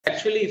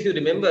Actually, if you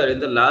remember in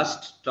the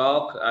last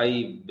talk,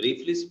 I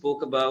briefly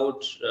spoke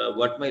about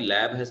what my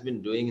lab has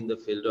been doing in the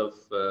field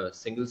of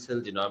single cell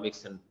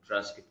genomics and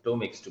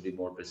transcriptomics, to be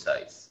more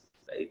precise,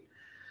 right?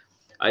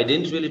 I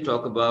didn't really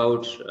talk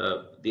about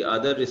the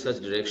other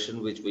research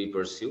direction which we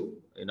pursue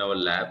in our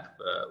lab,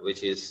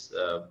 which is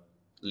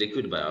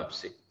liquid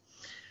biopsy.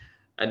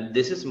 And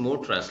this is more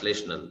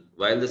translational.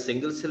 While the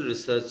single cell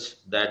research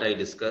that I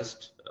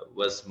discussed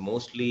was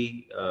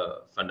mostly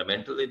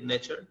fundamental in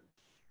nature,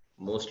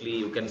 mostly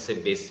you can say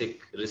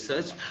basic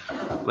research,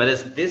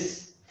 whereas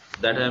this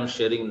that I am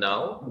sharing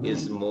now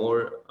is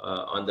more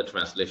on the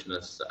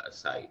translational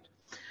side.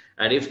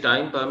 And if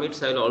time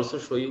permits, I'll also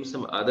show you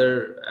some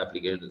other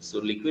applications. So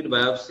liquid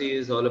biopsy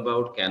is all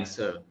about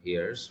cancer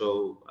here.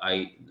 So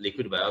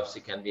liquid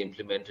biopsy can be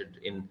implemented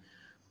in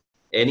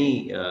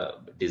any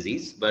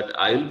disease, but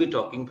I will be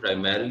talking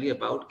primarily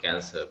about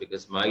cancer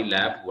because my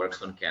lab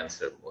works on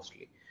cancer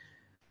mostly.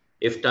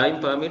 If time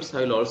permits,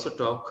 I will also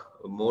talk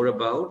more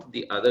about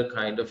the other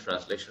kind of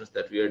translations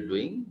that we are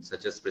doing,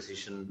 such as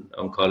precision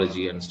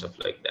oncology and stuff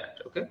like that.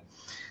 Okay,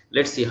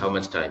 let's see how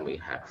much time we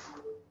have.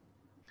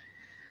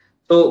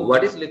 So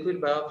what is liquid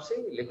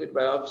biopsy? Liquid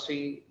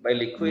biopsy, by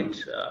liquid,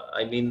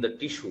 I mean the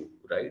tissue,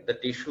 right? The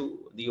tissue,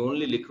 the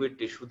only liquid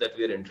tissue that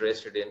we are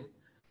interested in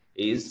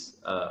is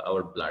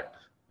our blood,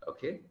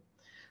 okay?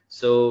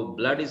 So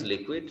blood is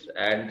liquid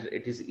and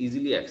it is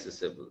easily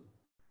accessible,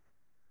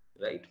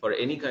 right? For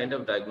any kind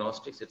of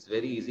diagnostics, it's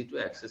very easy to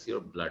access your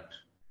blood.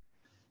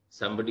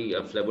 Somebody,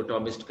 a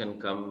phlebotomist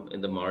can come in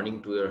the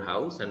morning to your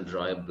house and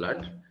draw a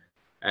blood.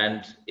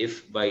 And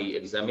if by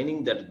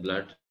examining that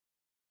blood,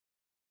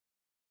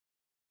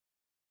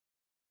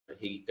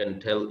 he can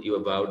tell you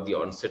about the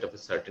onset of a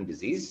certain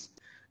disease,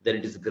 then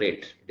it is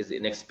great. It is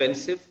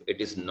inexpensive.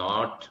 It is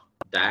not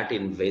that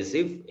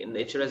invasive in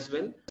nature as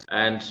well.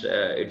 And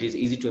it is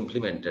easy to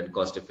implement and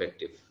cost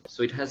effective.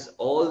 So it has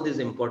all these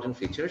important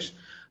features.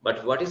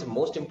 But what is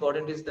most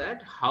important is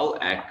that how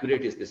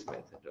accurate is this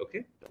method,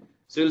 okay?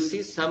 So you'll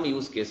see some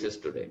use cases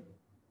today.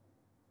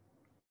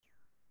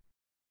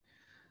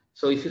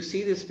 So if you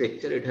see this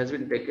picture, it has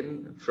been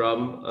taken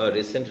from a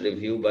recent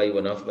review by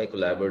one of my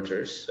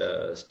collaborators,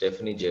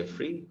 Stephanie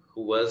Jeffrey,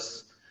 who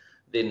was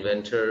the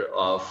inventor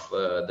of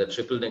the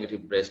triple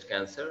negative breast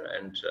cancer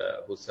and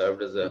who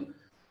served as a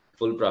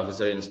full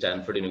professor in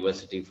Stanford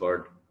University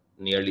for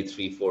nearly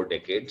 3-4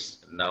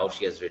 decades. Now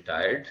she has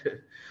retired.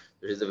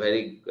 She is a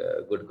very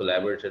good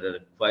collaborator and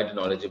quite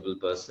knowledgeable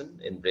person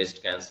in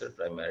breast cancer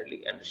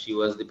primarily. And she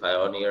was the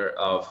pioneer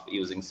of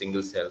using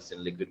single cells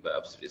in liquid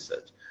biopsy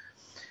research.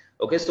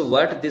 Okay, so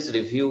what this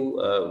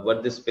review,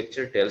 what this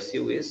picture tells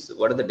you is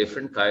what are the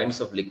different kinds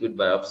of liquid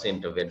biopsy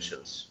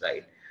interventions,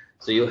 right?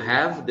 So you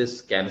have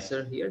this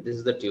cancer here. This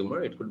is the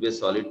tumor. It could be a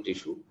solid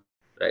tissue,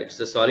 right?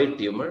 It's a solid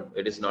tumor.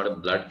 It is not a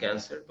blood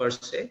cancer per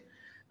se.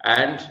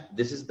 And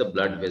this is the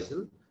blood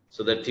vessel.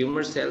 So the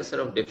tumor cells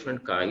are of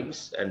different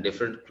kinds and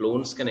different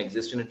clones can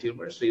exist in a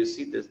tumor. So you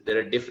see this, there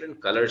are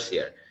different colors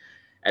here.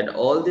 And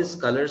all these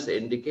colors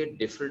indicate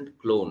different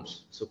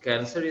clones. So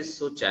cancer is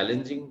so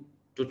challenging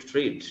to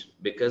treat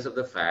because of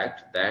the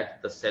fact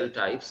that the cell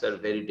types are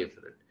very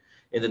different.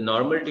 In the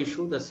normal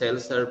tissue, the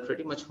cells are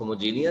pretty much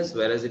homogeneous,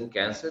 whereas in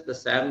cancer, the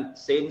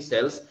same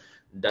cells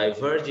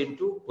diverge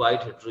into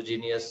quite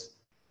heterogeneous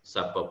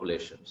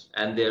subpopulations,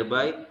 and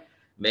thereby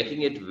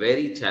making it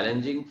very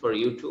challenging for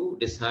you to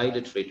decide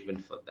a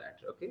treatment for that.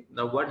 Okay.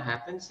 Now, what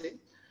happens is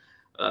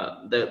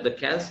the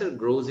cancer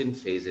grows in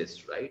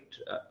phases, right?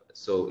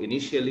 So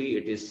initially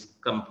it is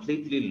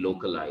completely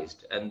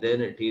localized, and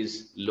then it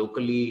is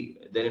locally,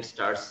 then it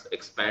starts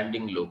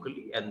expanding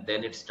locally, and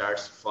then it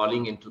starts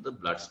falling into the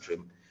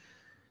bloodstream.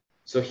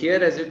 So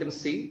here, as you can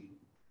see,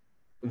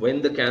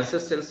 when the cancer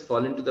cells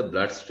fall into the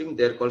bloodstream,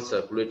 they're called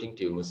circulating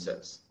tumor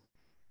cells.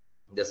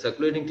 The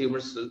circulating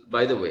tumors,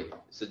 by the way,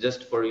 so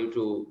just for you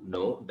to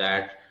know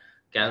that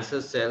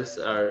cancer cells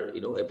are,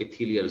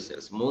 epithelial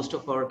cells. Most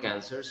of our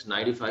cancers,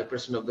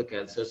 95% of the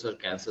cancers are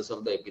cancers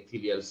of the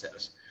epithelial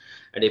cells.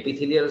 And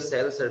epithelial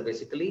cells are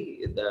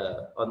basically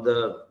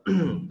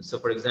so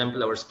for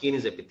example, our skin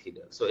is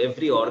epithelial. So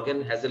every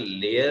organ has a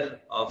layer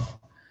of,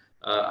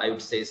 I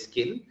would say,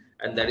 skin,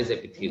 and that is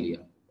epithelia.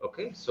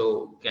 Okay,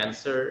 so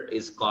cancer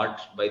is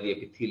caught by the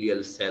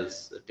epithelial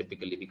cells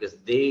typically because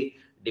they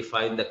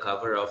define the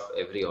cover of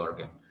every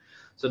organ.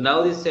 So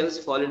now these cells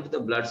fall into the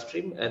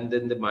bloodstream and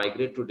then they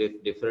migrate to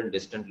different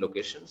distant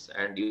locations.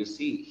 And you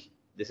see,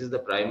 this is the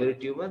primary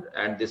tumor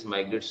and this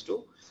migrates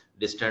to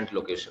distant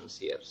locations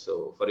here.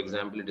 So for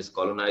example, it is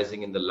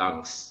colonizing in the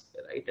lungs,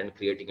 right? And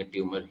creating a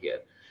tumor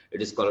here.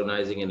 It is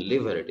colonizing in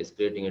liver. It is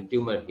creating a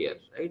tumor here,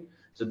 right?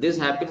 So this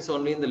happens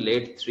only in the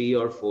late 3rd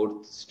or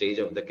 4th stage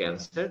of the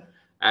cancer.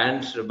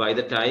 And by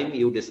the time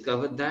you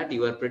discover that,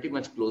 you are pretty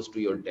much close to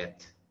your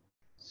death.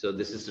 So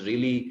this is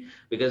really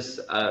because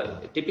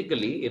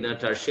typically in a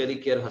tertiary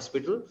care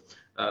hospital,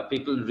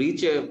 people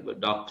reach a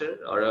doctor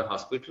or a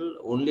hospital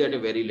only at a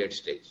very late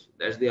stage.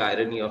 That's the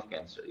irony of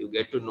cancer. You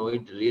get to know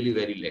it really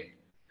very late.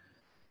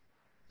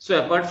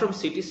 So apart from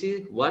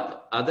CTC,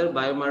 what other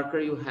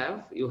biomarker you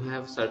have? You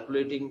have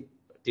circulating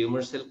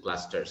tumor cell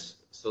clusters.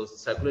 So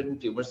circulating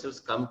tumor cells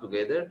come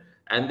together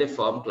and they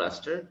form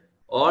cluster,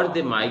 or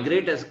they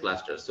migrate as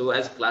clusters. So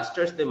as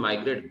clusters, they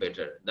migrate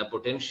better. The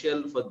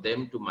potential for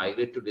them to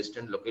migrate to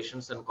distant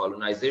locations and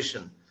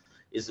colonization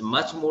is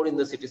much more in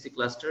the CTC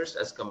clusters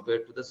as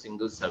compared to the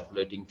single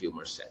circulating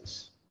tumor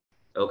cells.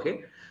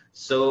 Okay,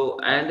 so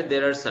and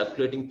there are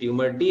circulating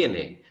tumor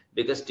DNA,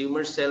 because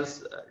tumor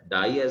cells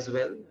die as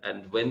well,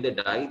 and when they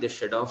die, they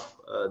shed off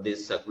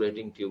this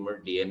circulating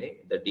tumor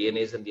DNA. The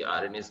DNAs and the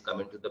RNAs come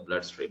into the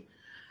bloodstream,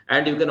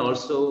 and you can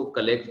also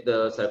collect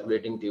the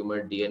circulating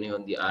tumor DNA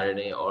on the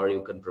RNA, or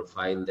you can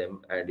profile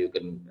them, and you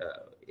can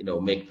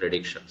make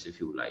predictions if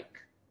you like.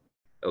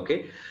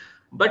 Okay,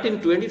 but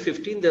in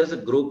 2015 there was a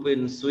group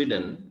in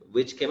Sweden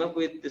which came up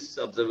with this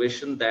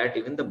observation that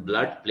even the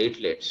blood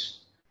platelets,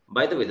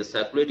 by the way, the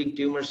circulating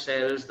tumor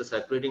cells, the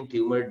circulating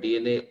tumor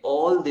DNA,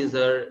 all these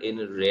are in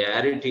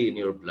rarity in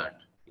your blood.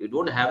 You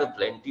don't have a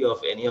plenty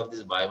of any of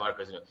these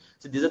biomarkers.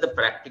 So these are the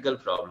practical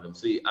problems.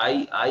 So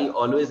I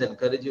always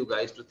encourage you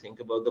guys to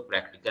think about the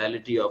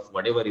practicality of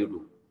whatever you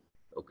do.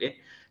 Okay,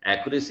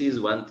 accuracy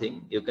is one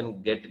thing. You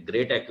can get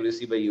great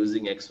accuracy by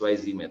using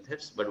XYZ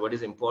methods, but what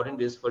is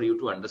important is for you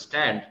to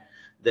understand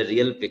the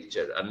real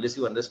picture. Unless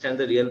you understand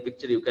the real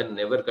picture, you can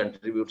never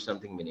contribute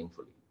something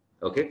meaningfully.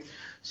 Okay,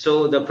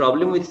 so the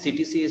problem with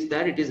CTC is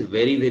that it is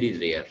very, very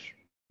rare,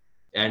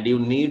 and you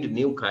need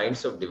new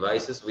kinds of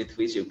devices with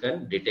which you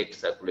can detect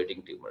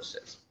circulating tumor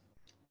cells,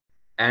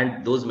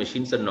 and those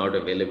machines are not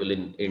available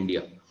in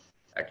India,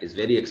 at least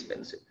very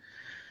expensive.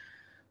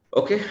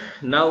 Okay,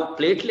 now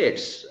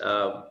platelets.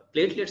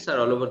 Platelets are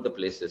all over the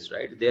places,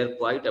 right? They are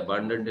quite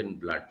abundant in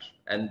blood,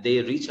 and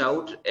they reach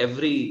out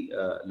every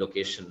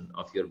location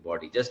of your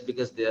body just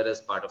because they are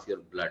as part of your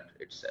blood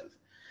itself.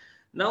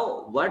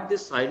 Now, what the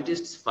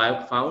scientists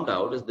found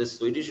out is this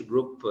Swedish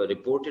group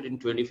reported in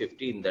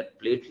 2015 that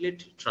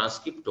platelet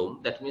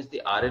transcriptome, that means the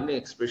RNA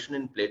expression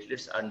in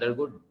platelets,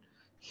 undergo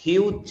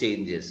huge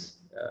changes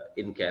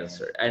in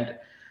cancer. And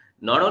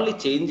not only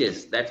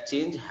changes, that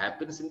change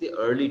happens in the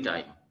early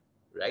time,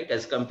 right?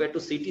 As compared to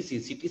CTC,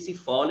 CTC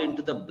fall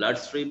into the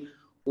bloodstream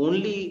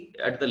only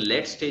at the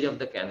late stage of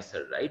the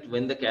cancer, right?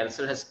 When the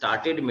cancer has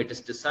started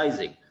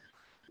metastasizing.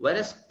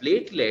 Whereas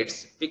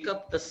platelets pick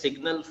up the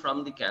signal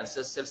from the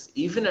cancer cells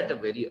even at a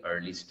very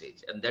early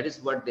stage. And that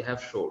is what they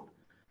have showed,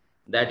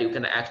 that you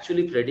can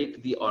actually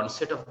predict the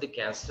onset of the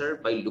cancer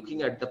by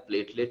looking at the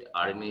platelet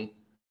RNA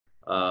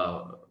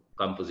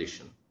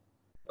composition.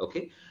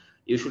 Okay.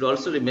 You should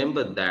also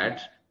remember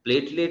that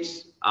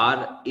platelets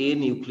are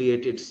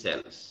anucleated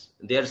cells.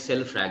 They are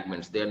cell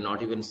fragments. They are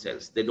not even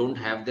cells. They don't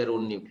have their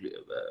own nucleic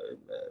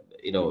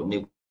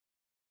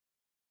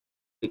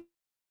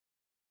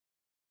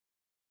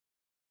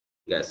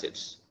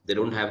acids. They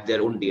don't have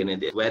their own DNA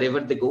there. Wherever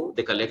they go,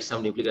 they collect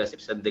some nucleic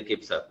acids and they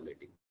keep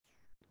circulating.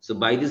 So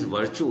by this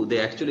virtue, they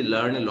actually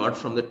learn a lot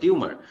from the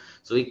tumor.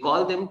 So we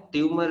call them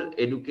tumor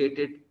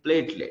educated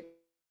platelets.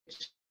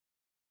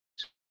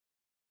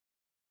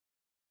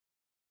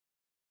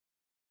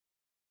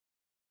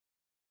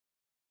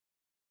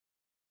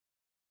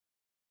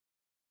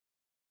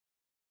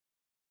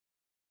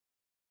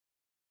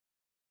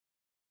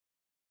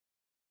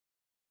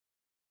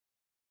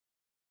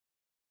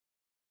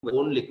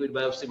 Own liquid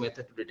biopsy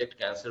method to detect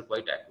cancer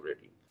quite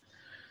accurately.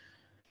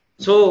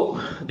 So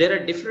there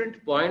are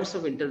different points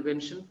of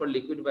intervention for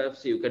liquid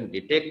biopsy. You can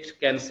detect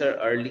cancer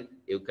early.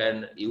 You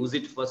can use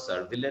it for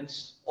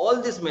surveillance. All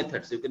these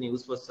methods you can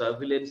use for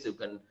surveillance. You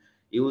can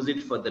use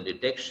it for the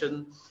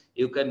detection.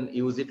 You can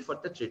use it for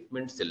the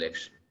treatment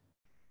selection.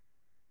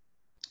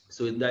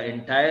 So in the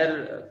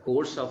entire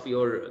course of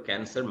your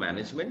cancer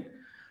management,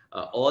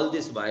 all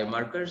these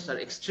biomarkers are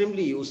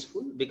extremely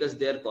useful because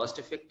they are cost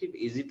effective,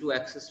 easy to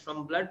access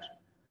from blood,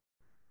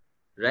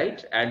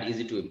 right? And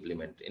easy to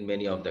implement in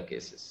many of the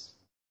cases.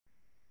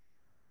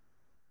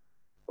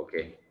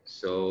 Okay,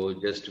 so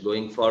just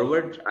going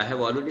forward, I have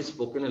already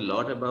spoken a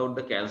lot about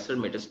the cancer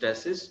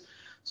metastasis,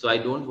 so I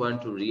don't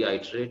want to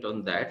reiterate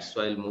on that,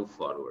 so I'll move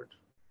forward.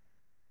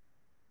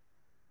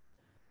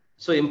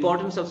 So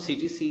importance of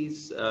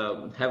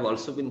CTCs have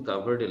also been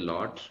covered a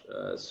lot.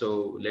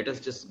 So let us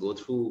just go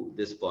through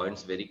these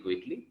points very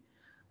quickly.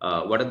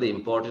 What are the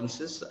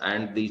importances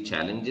and the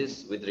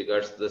challenges with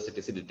regards to the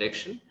CTC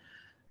detection?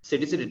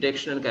 CTC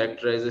detection and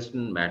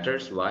characterization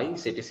matters. Why?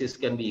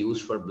 CTCs can be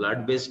used for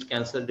blood-based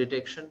cancer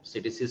detection.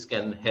 CTCs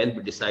can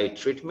help decide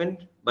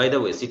treatment. By the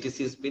way,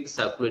 CTCs mean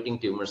circulating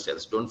tumor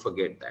cells. Don't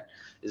forget that.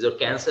 Is a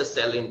cancer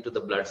cell into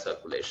the blood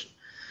circulation.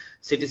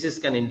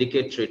 CTCs can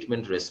indicate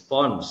treatment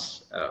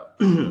response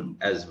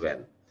as well.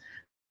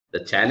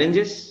 The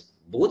challenges,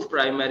 both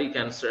primary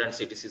cancer and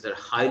CTCs are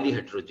highly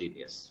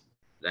heterogeneous,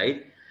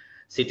 right?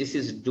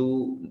 CTCs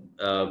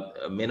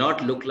may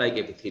not look like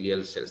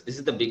epithelial cells. This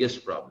is the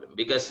biggest problem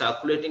because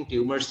circulating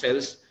tumor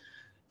cells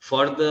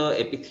for the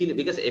epithelial,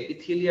 because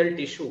epithelial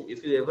tissue,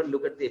 if you ever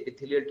look at the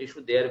epithelial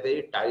tissue, they are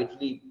very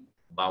tightly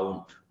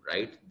bound,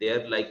 right? They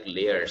are like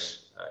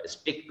layers,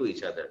 stick to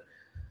each other.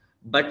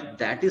 But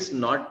that is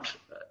not,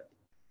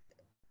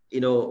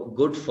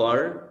 good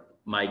for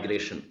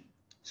migration.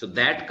 So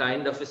that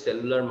kind of a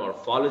cellular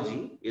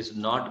morphology is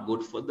not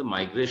good for the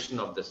migration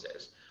of the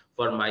cells.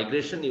 For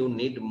migration, you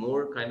need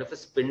more kind of a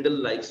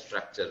spindle-like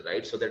structure,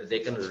 right? So that they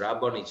can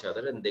rub on each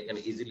other and they can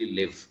easily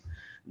leave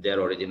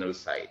their original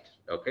site,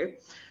 okay?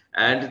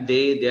 And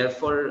they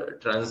therefore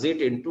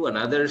transit into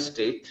another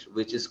state,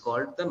 which is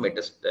called the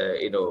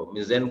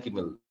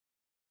mesenchymal.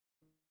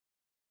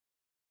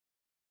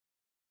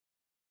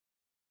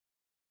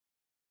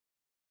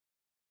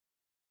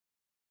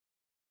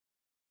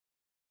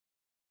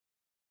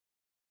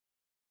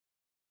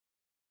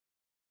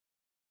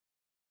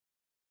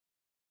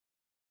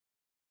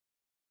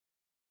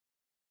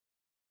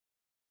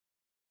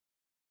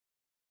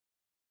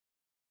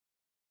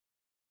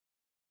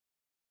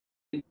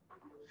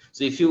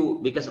 So if you,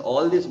 because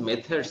all these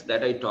methods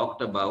that I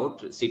talked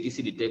about,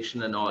 CTC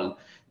detection and all,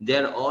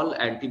 they're all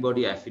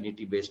antibody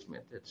affinity based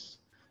methods.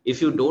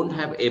 If you don't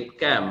have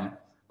EpCAM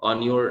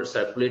on your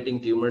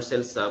circulating tumor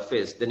cell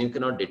surface, then you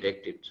cannot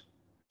detect it.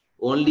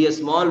 Only a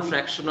small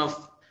fraction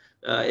of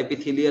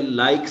epithelial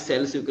like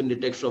cells you can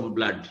detect from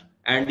blood,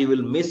 and you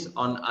will miss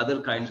on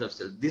other kinds of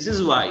cells. This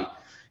is why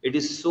it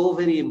is so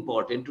very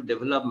important to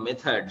develop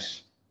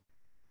methods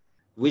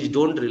which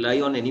don't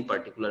rely on any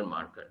particular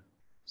marker.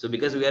 So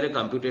because we are a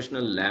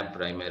computational lab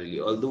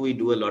primarily, although we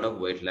do a lot of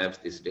wet labs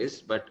these days,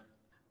 but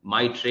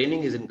my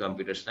training is in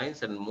computer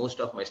science and most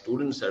of my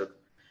students are,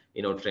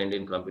 trained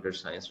in computer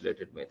science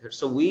related methods.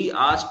 So we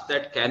asked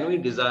that, can we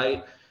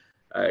design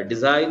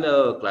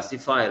a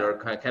classifier, or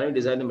can we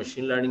design a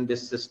machine learning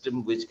based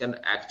system which can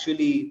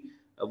actually,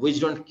 which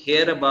don't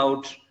care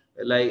about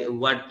like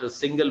what a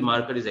single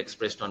marker is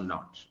expressed or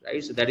not,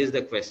 right? So that is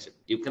the question.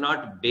 You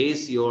cannot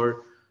base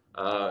your,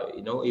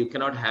 you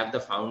cannot have the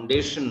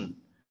foundation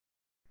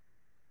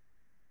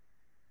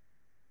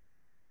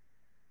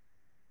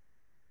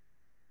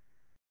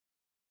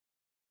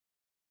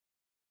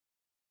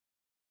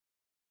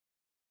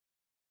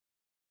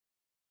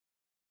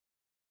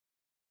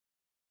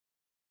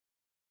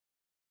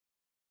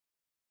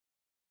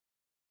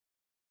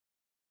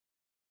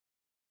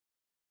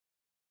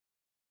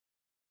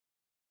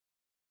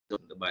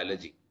the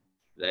biology,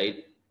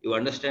 right? You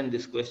understand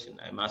this question?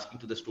 I'm asking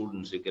to the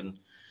students. You can,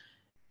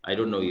 I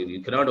don't know,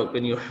 you cannot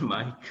open your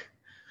mic,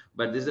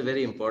 but this is a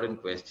very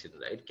important question,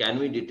 right? Can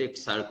we detect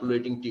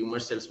circulating tumor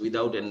cells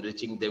without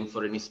enriching them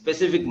for any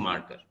specific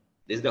marker?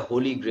 This is the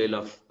holy grail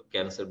of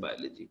cancer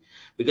biology.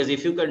 Because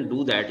if you can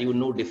do that, you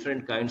know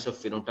different kinds of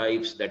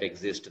phenotypes that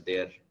exist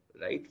there,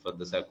 right, for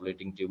the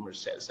circulating tumor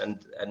cells.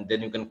 And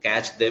then you can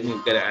catch them,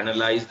 you can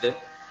analyze them.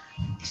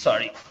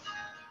 Sorry.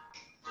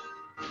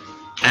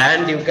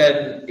 And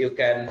you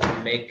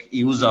can make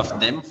use of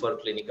them for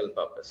clinical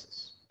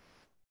purposes.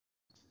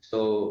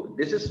 So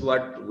this is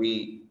what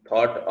we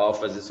thought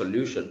of as a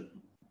solution,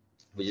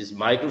 which is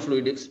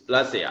microfluidics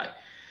plus AI.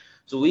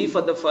 So we,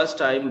 for the first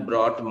time,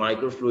 brought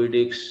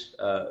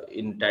microfluidics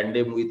in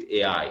tandem with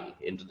AI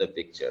into the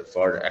picture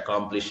for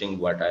accomplishing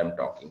what I am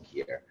talking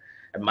here.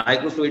 And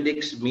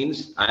microfluidics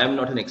means, I am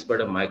not an expert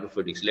of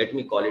microfluidics. Let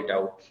me call it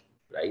out,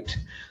 right?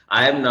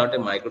 I am not a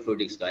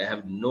microfluidics guy. I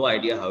have no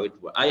idea how it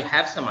works. I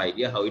have some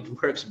idea how it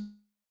works,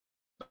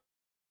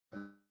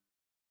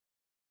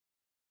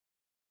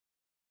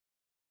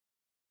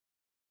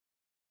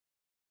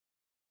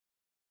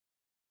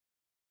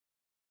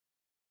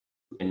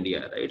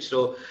 India, right?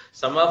 So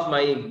some of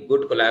my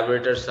good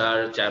collaborators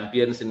are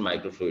champions in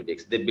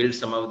microfluidics. They built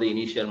some of the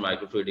initial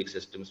microfluidic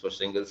systems for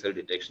single cell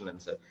detection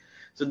and so.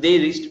 So they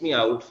reached me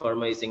out for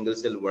my single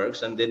cell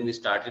works, and then we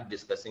started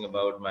discussing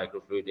about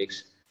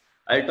microfluidics.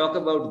 I'll talk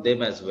about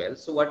them as well.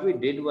 So what we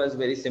did was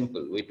very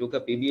simple. We took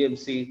a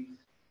PBMC.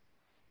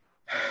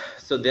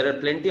 So there are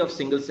plenty of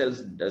single cell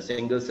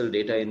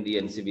data in the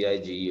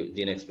NCBI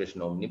gene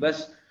expression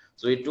omnibus.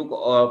 So we took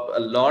a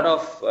lot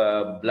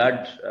of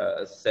blood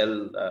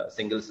cell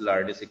single cell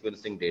RNA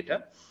sequencing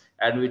data,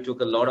 and we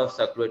took a lot of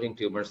circulating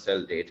tumor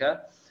cell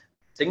data,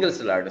 single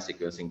cell RNA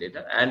sequencing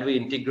data, and we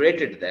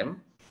integrated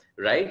them,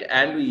 right?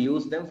 And we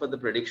used them for the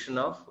prediction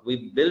of,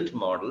 we built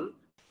model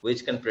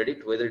which can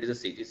predict whether it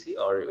is a CTC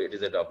or it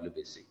is a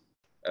WBC.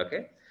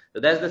 Okay, so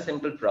that's the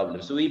simple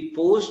problem. So we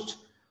posed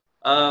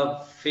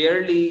a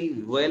fairly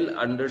well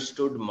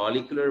understood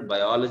molecular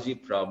biology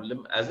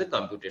problem as a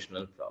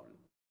computational problem.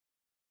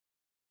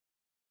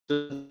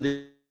 So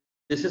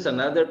this is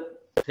another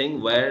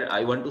thing where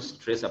I want to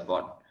stress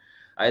upon.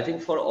 I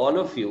think for all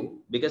of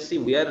you, because see,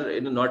 we are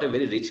in not a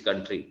very rich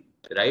country,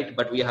 right?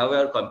 But we have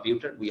our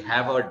computer, we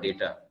have our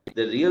data.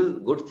 The real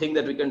good thing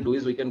that we can do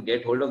is we can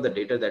get hold of the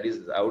data that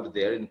is out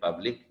there in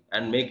public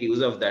and make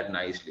use of that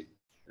nicely,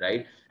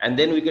 right? And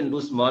then we can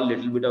do small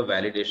little bit of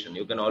validation.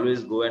 You can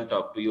always go and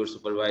talk to your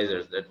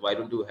supervisors that why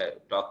don't you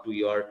talk to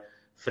your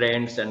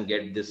friends and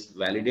get this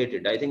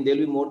validated. I think they'll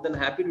be more than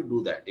happy to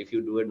do that if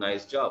you do a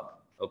nice job.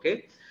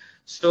 Okay,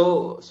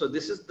 so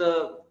this is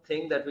the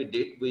thing that we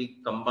did. We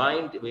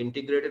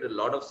integrated a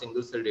lot of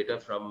single cell data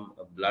from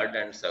blood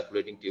and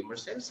circulating tumor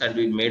cells, and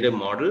we made a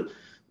model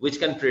which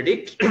can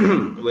predict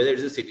whether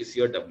it's a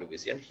CTC or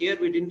WBC. And here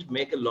we didn't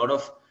make a lot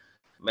of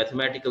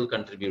mathematical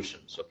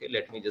contributions. Okay,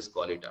 let me just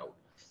call it out.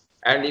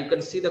 And you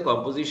can see the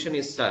composition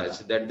is such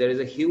that there is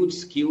a huge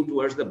skew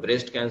towards the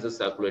breast cancer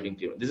circulating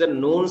tumor. These are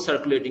known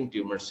circulating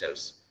tumor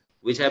cells,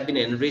 which have been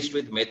enriched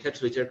with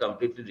methods which are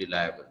completely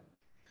reliable.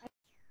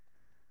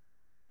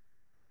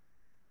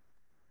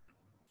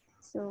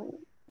 So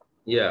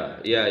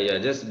Yeah.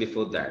 Just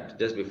before that.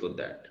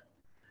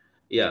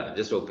 Yeah,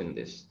 just open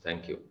this.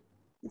 Thank you.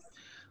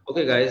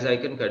 Okay, guys, I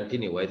can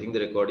continue. I think the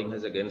recording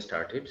has again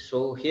started.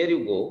 So here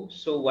you go.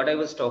 So what I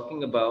was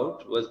talking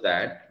about was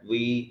that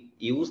we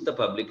use the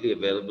publicly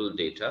available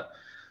data,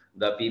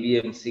 the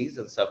PBMCs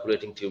and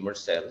circulating tumor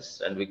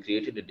cells, and we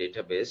created a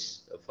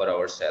database for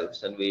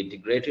ourselves, and we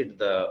integrated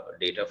the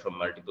data from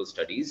multiple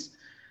studies,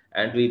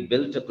 and we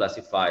built a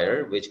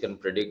classifier which can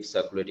predict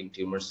circulating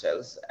tumor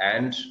cells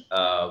and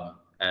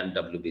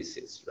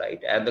WBCs,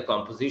 right? And the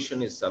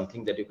composition is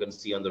something that you can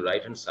see on the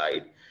right hand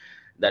side,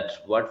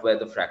 that what were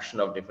the fraction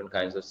of different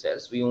kinds of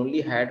cells. We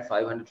only had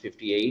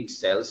 558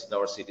 cells in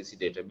our CTC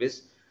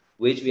database,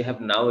 which we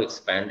have now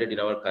expanded in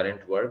our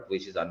current work,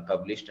 which is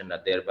unpublished, and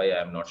thereby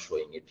I am not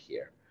showing it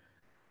here.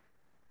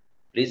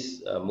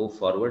 Please move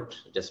forward,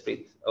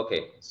 Jasprit.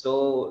 Okay,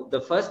 so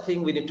the first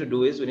thing we need to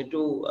do is we need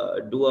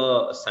to do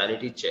a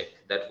sanity check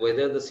that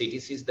whether the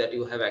CTCs that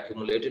you have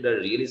accumulated are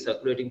really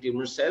circulating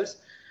tumor cells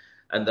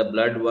and the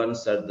blood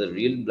ones are the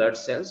real blood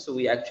cells. So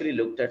we actually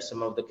looked at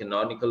some of the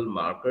canonical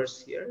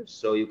markers here.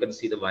 So you can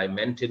see the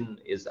vimentin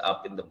is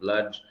up in the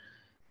blood,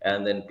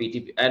 and then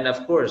PTP, and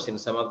of course in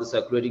some of the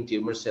circulating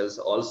tumor cells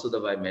also the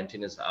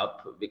vimentin is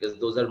up, because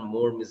those are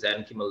more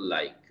mesenchymal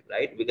like,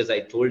 right? Because I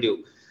told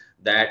you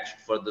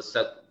that for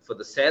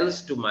the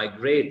cells to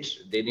migrate,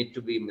 they need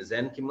to be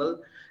mesenchymal,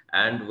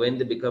 and when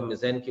they become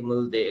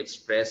mesenchymal, they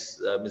express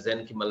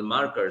mesenchymal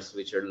markers,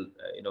 which are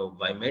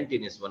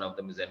vimentin is one of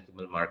the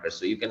mesenchymal markers.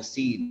 So you can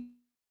see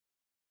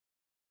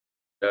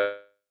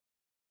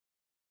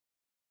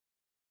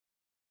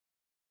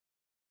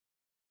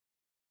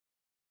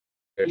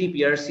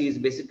PRC is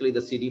basically the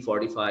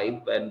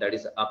CD45, and that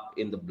is up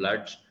in the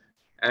blood.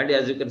 And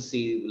as you can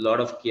see, a lot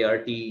of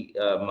KRT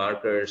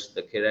markers,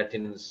 the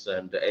keratins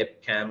and the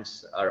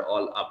EpCAMs are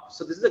all up.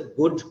 So this is a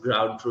good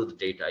ground truth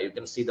data. You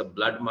can see the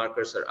blood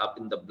markers are up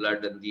in the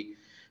blood, and the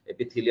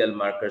epithelial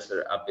markers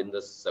are up in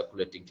the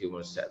circulating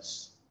tumor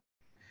cells.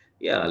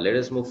 Yeah, let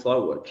us move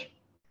forward.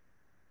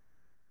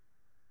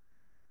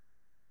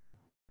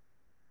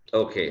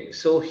 Okay,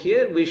 so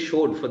here we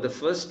showed for the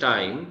first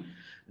time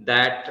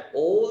that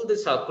all the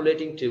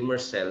circulating tumor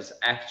cells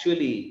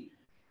actually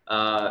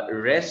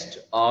rest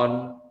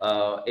on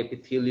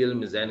epithelial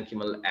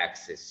mesenchymal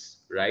axis,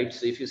 right?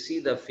 So if you see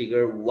the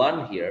figure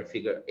 1 here,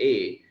 figure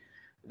A,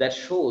 that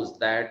shows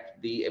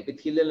that the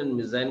epithelial and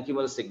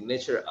mesenchymal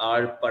signature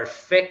are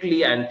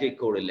perfectly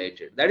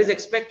anti-correlated. That is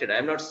expected.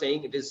 I'm not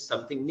saying it is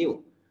something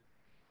new,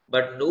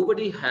 but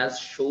nobody has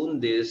shown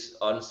this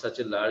on such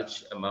a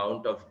large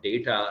amount of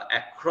data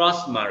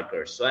across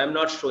markers. So I'm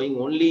not showing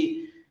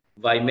only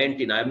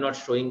vimentin. I'm not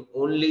showing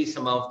only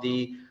some of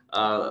the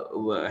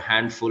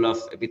handful of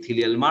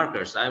epithelial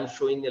markers. I'm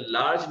showing a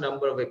large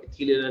number of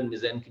epithelial and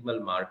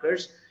mesenchymal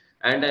markers,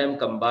 and I am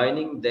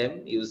combining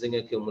them using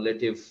a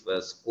cumulative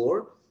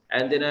score.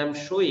 And then I'm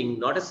showing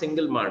not a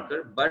single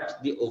marker, but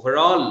the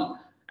overall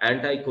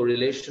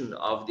anti-correlation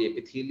of the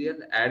epithelial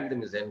and the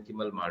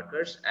mesenchymal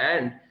markers.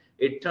 And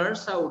it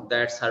turns out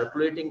that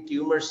circulating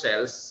tumor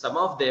cells, some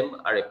of them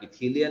are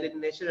epithelial in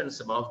nature and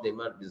some of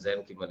them are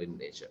mesenchymal in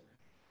nature.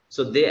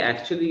 So they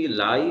actually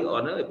lie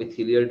on an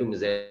epithelial to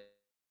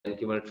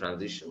mesenchymal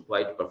transition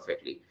quite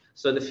perfectly.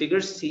 So in the figure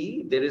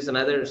C, there is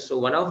another. So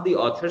one of the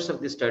authors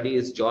of this study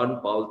is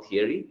John Paul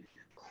Thierry,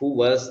 who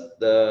was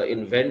the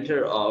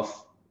inventor of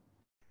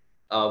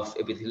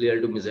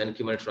epithelial to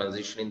mesenchymal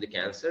transition in the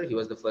cancer. He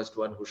was the first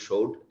one who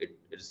showed it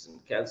is in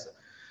cancer.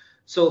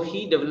 So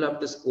he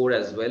developed a score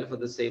as well for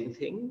the same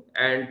thing.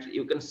 And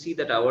you can see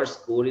that our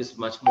score is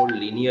much more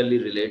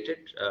linearly related.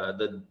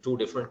 The two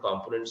different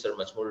components are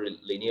much more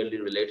linearly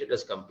related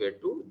as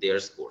compared to their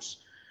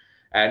scores.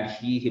 And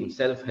he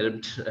himself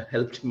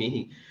helped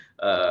me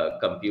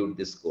compute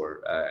this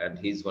score. And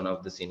he's one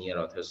of the senior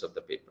authors of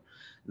the paper.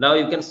 Now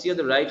you can see on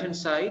the right hand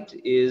side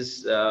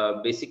is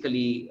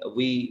basically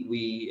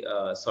we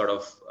sort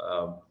of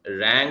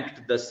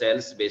ranked the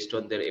cells based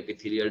on their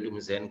epithelial to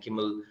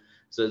mesenchymal.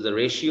 So the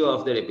ratio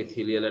of their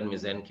epithelial and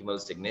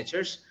mesenchymal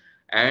signatures.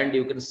 And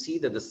you can see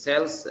that the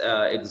cells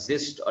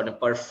exist on a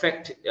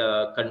perfect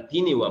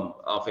continuum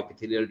of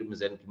epithelial to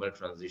mesenchymal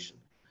transition,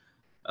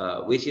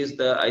 which is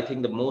I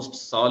think, the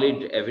most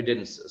solid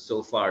evidence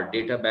so far,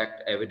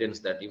 data-backed evidence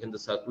that even the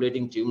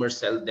circulating tumor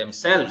cell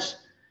themselves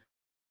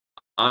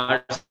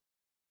are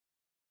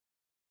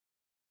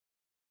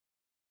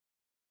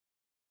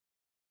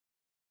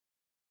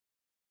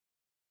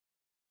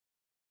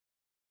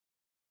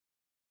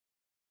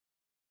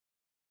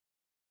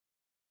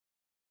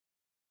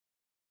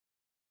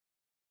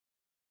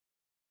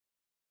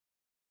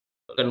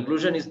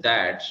conclusion is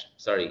that,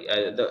 sorry,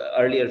 the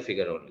earlier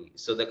figure only.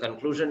 So the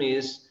conclusion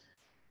is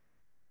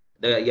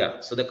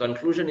so the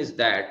conclusion is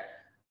that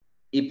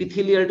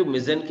epithelial to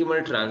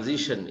mesenchymal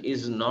transition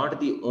is not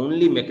the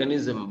only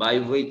mechanism by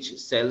which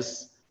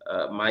cells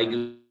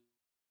migrating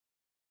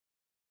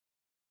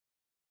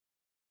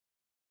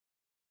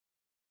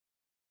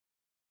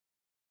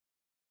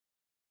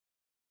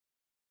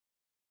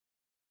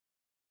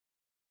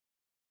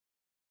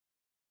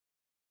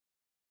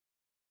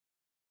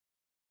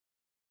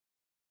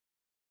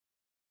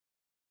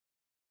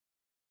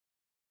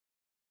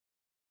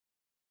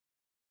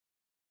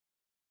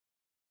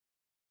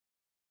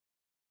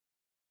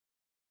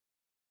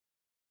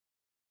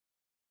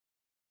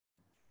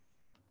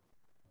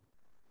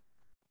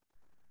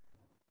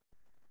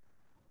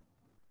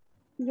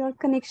from Your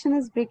connection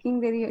is breaking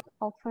very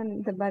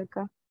often,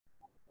 Debarka.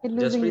 We're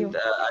losing Jaspreet,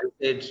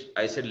 you.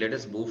 I said, let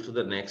us move to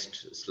the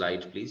next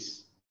slide,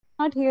 please.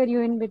 Cannot hear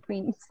you in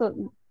between.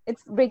 So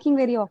it's breaking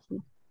very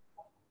often.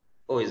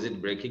 Oh, is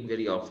it breaking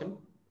very often?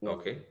 Yes.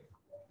 Okay.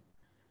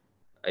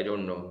 I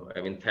don't know.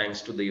 I mean, thanks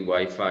to the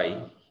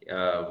Wi-Fi.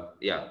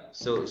 Yeah.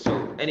 So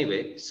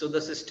anyway, so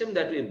the system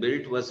that we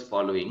built was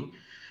following,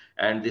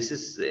 and this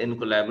is in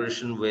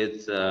collaboration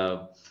with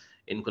Fluidigm.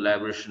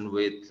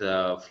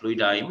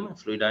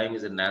 Fluidigm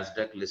is a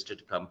Nasdaq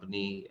listed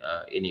company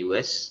in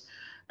US,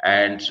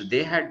 and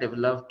they had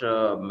developed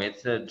a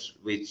method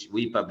which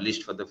we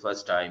published for the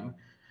first time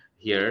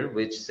here,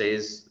 which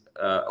says,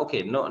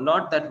 okay, no,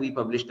 not that we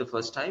published the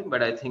first time,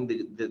 but I think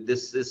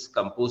this is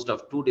composed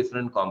of two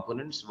different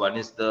components. One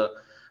is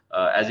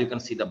as you can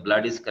see, the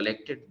blood is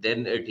collected,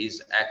 then it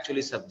is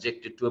actually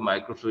subjected to a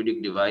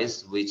microfluidic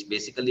device, which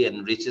basically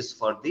enriches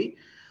for the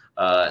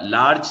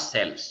large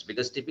cells,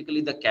 because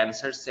typically the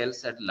cancer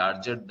cells are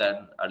larger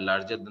than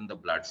the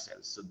blood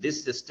cells. So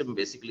this system,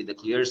 basically the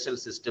clear cell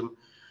system,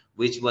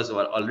 which was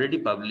already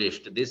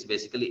published, this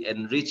basically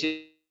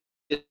enriches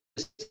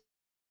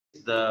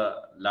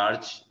the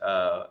large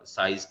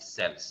sized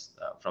cells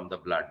from the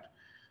blood,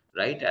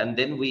 right? And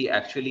then we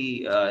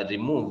actually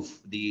remove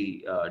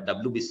the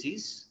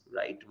WBCs,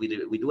 right? We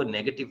do a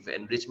negative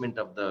enrichment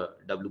of the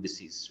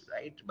WBCs,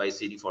 right, by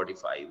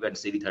CD45 and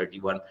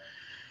CD31,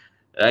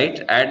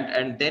 right?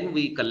 And then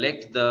we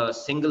collect the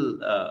single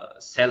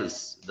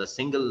cells, the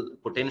single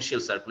potential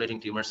circulating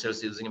tumor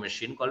cells, using a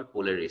machine called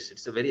Polaris.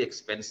 It's a very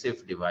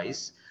expensive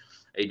device.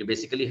 It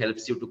basically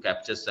helps you to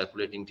capture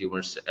circulating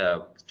tumors,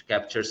 to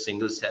capture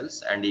single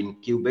cells and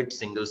incubate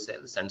single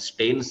cells and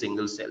stain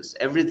single cells.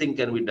 Everything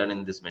can be done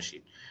in this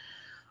machine.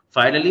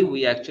 Finally,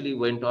 we actually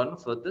went on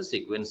for the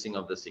sequencing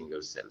of the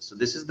single cells. So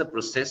this is the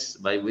process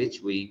by which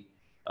we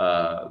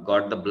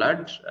got the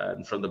blood,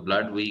 and from the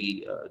blood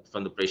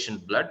from the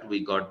patient blood,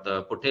 we got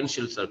the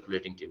potential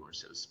circulating tumor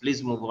cells.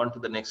 Please move on to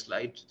the next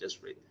slide.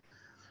 Just wait.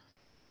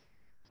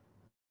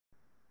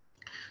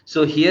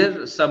 So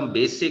here, some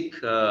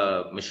basic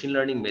machine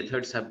learning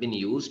methods have been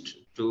used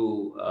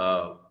to,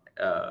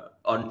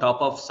 on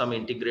top of some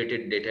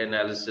integrated data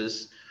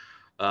analysis.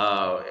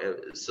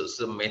 So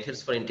some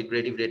methods for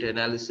integrative data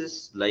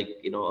analysis, like,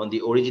 on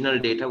the original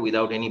data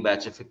without any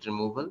batch effect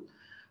removal.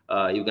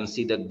 You can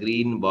see the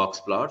green box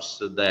plots.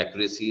 So the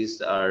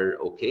accuracies are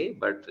okay,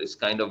 but it's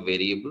kind of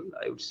variable,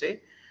 I would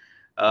say.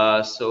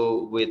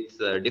 So with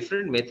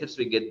different methods,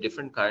 we get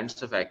different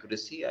kinds of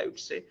accuracy, I would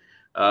say.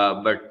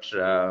 Uh, but uh,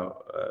 uh,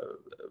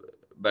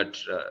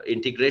 but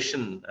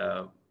integration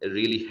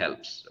really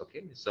helps.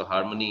 Okay, so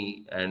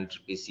Harmony and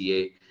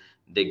PCA,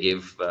 they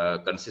give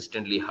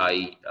consistently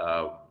high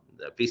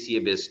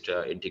PCA based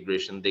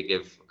integration. They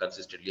give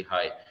consistently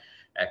high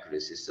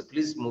accuracy. So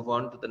please move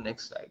on to the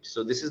next slide.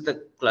 So this is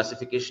the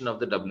classification of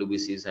the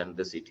WBCs and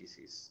the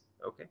CTCs.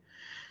 Okay.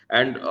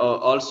 And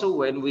also,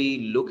 when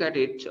we look at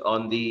it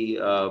on the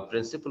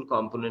principal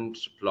component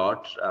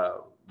plot,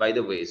 by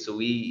the way, so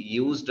we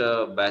used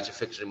a batch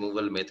effect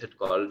removal method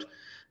called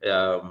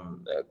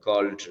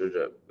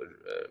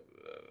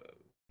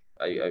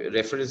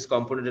reference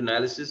component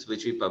analysis,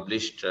 which we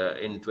published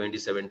in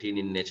 2017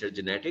 in Nature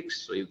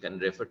Genetics. So you can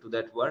refer to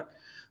that work.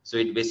 So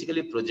it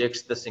basically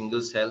projects the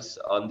single cells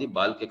on the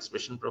bulk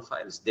expression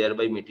profiles,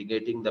 thereby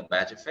mitigating the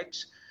batch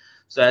effects.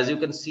 So as you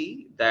can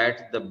see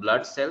that the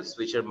blood cells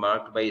which are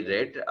marked by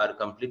red are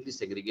completely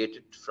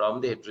segregated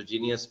from the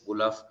heterogeneous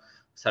pool of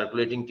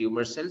circulating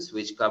tumor cells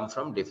which come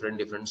from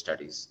different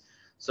studies.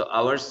 So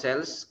our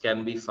cells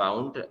can be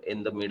found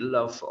in the middle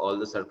of all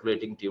the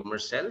circulating tumor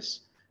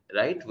cells,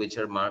 right, which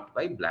are marked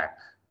by black.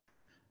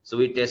 So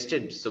we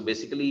tested. So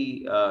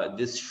basically,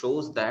 this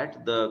shows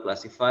that the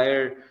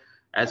classifier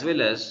as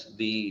well as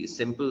the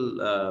simple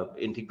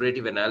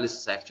integrative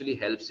analysis actually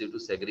helps you to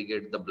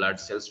segregate the blood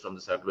cells from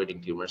the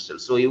circulating tumor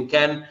cells. So you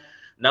can,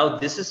 now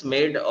this is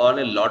made on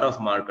a lot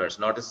of markers,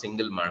 not a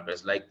single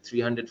markers, like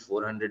 300,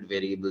 400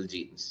 variable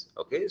genes.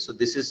 Okay, so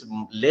this is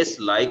less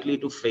likely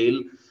to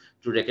fail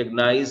to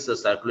recognize a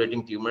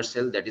circulating tumor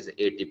cell that is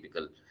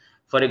atypical.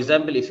 For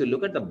example, if you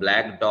look at the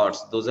black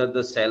dots, those are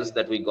the cells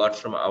that we got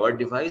from our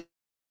device.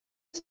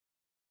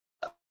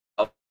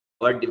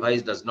 Our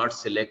device does not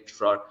select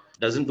for,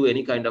 doesn't do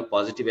any kind of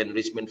positive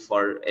enrichment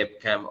for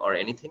EpCAM or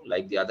anything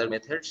like the other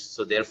methods.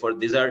 So therefore,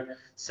 these are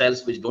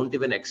cells which don't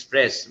even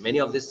express,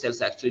 many of these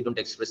cells actually don't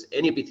express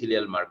any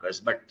epithelial markers,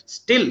 but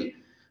still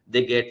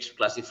they get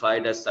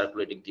classified as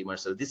circulating tumor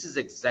cell. This is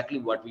exactly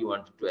what we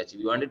wanted to achieve.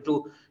 We wanted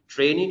to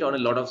train it on a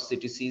lot of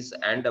CTCs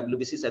and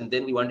WBCs, and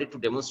then we wanted to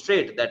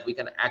demonstrate that we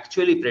can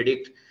actually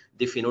predict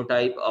the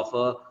phenotype of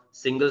a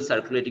single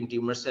circulating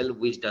tumor cell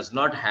which does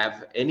not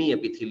have any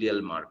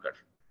epithelial marker.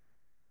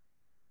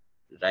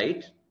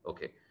 Right?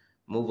 Okay.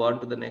 Move on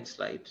to the next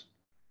slide.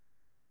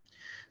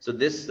 So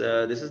this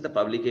is the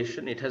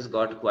publication. It has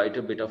got quite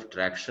a bit of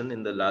traction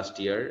in the last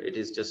year. It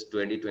is just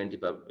 2020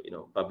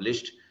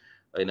 published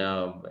in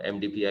a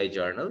MDPI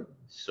journal.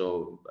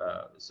 So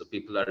so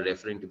people are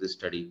referring to this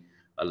study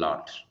a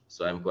lot.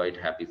 So I'm quite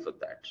happy for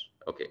that.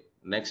 Okay,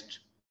 next.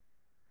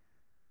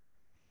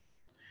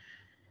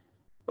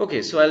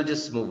 Okay, so I'll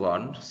just move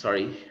on.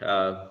 Sorry,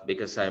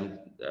 because I'm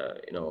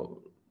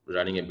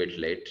running a bit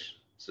late.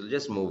 So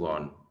just move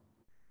on.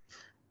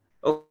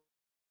 Okay,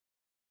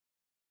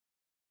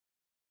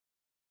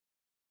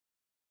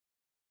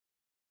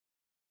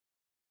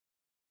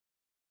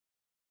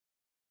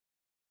 so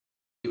this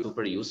is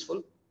super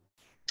useful,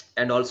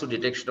 and also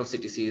detection of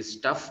CTC is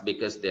tough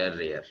because they are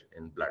rare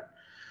in blood.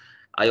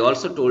 I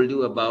also told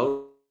you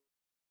about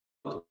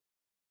the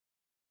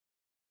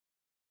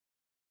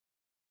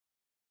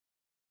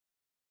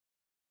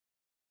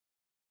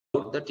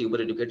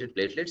tumor educated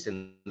platelets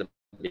in the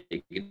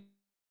beginning.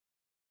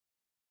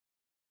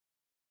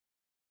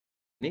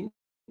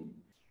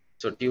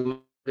 So tumor,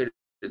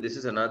 this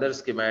is another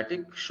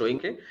schematic showing.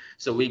 Okay,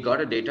 so we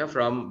got a data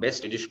from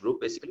best Swedish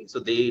group basically. So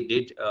they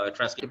did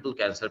transcriptable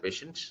cancer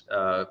patients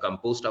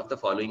composed of the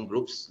following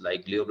groups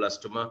like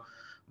glioblastoma,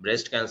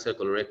 breast cancer,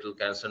 colorectal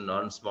cancer,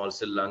 non-small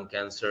cell lung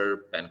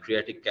cancer,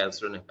 pancreatic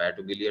cancer, and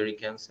hepatobiliary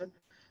cancer.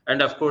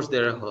 And of course,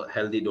 there are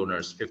healthy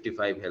donors,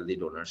 55 healthy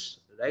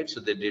donors, right?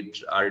 So they did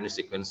RNA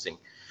sequencing.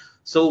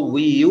 So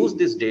we use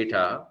this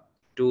data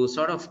to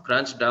sort of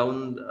crunch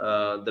down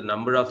the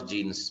number of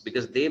genes,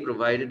 because they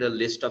provided a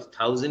list of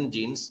 1,000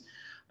 genes,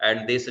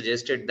 and they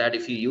suggested that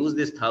if you use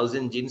this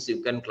 1,000 genes, you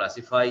can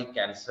classify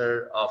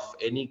cancer of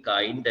any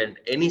kind and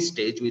any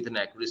stage with an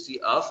accuracy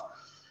of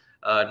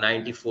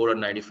 94 or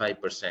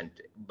 95%.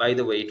 By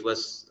the way, it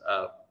was,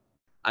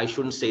 I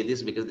shouldn't say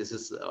this because this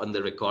is on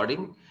the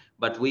recording,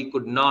 but we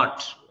could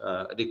not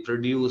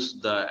reproduce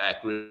the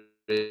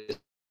accuracy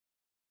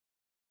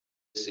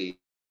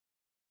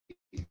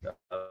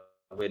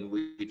when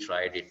we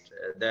tried it.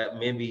 That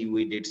maybe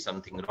we did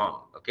something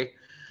wrong. Okay,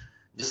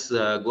 just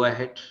go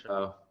ahead.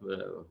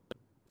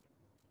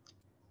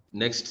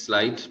 Next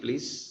slide,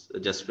 please.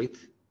 Jasprit.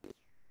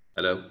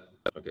 Hello.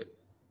 Okay.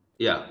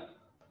 Yeah.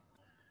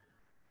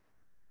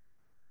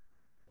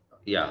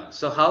 Yeah.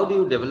 So how do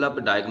you develop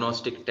a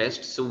diagnostic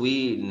test? So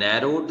we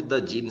narrowed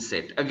the gene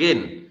set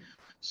again.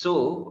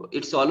 So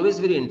it's always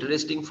very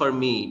interesting for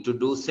me to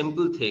do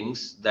simple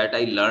things that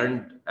I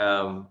learned,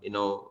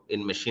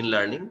 in machine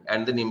learning,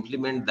 and then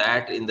implement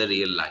that in the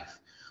real life.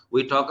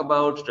 We talk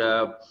about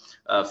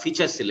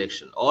feature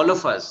selection. All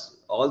of us,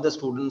 all the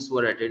students who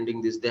are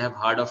attending this, they have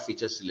heard of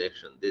feature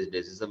selection these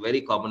days. It's a very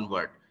common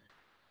word.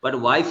 But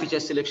why feature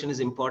selection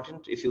is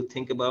important? If you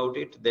think about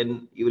it,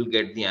 then you will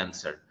get the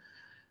answer.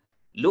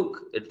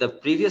 Look at the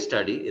previous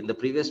study. In the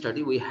previous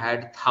study, we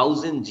had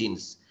 1,000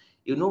 genes.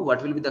 You know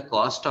what will be the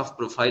cost of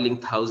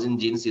profiling 1,000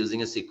 genes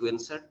using a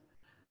sequencer?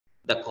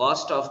 The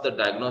cost of the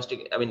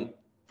diagnostic, I mean,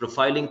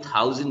 profiling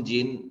 1,000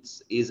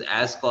 genes is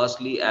as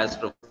costly as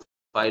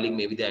profiling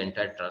maybe the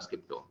entire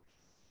transcriptome.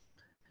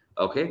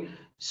 Okay,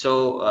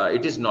 so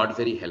it is not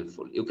very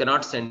helpful. You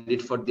cannot send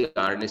it for the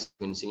RNA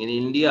sequencing. In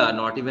India,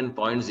 not even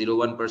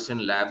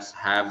 0.01% labs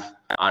have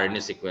RNA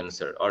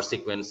sequencer or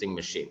sequencing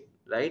machine,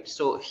 right?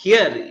 So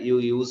here you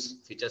use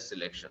feature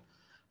selection.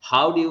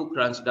 How do you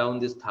crunch down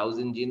these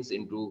 1,000 genes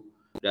into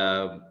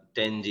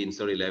 10 genes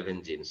or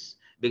 11 genes?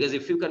 Because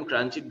if you can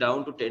crunch it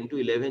down to 10 to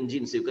 11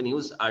 genes, you can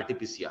use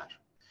RT-PCR,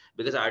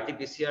 because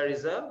RT-PCR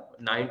is a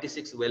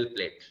 96 well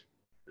plate,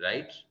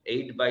 right?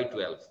 8 by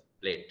 12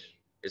 plate.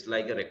 It's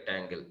like a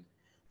rectangle.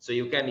 So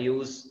you can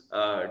use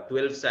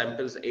 12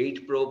 samples,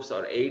 8 probes,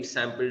 or 8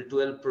 sample,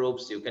 12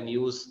 probes. You can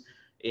use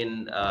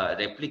in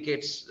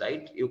replicates,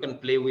 right? You can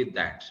play with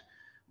that.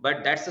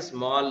 But that's a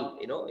small,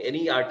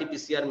 any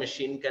RT-PCR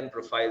machine can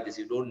profile this.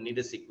 You don't need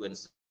a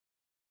sequencer.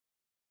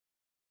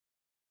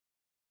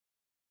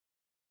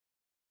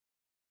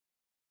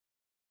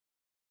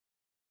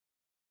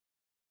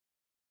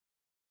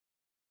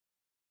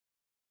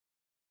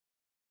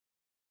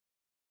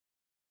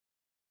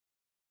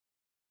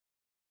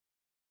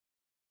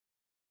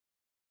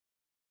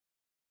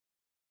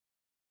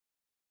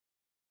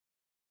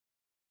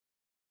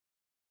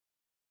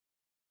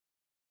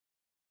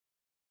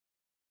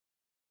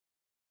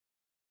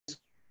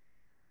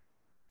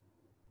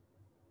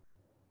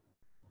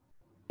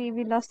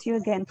 We lost you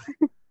again.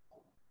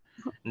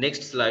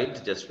 Next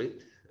slide,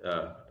 Jaspreet.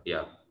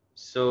 Yeah.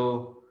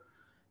 So,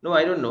 no,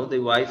 I don't know. The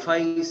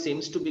Wi-Fi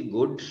seems to be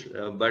good,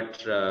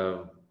 but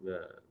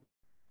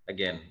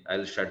again,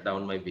 I'll shut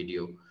down my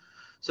video.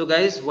 So,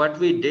 guys, what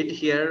we did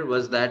here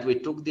was that we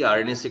took the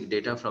RNA-seq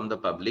data from the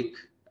public,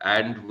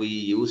 and we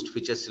used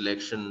feature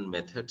selection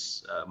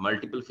methods,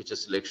 multiple feature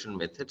selection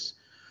methods,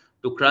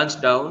 to crunch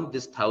down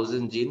this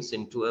 1,000 genes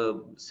into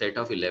a set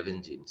of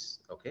 11 genes.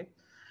 Okay.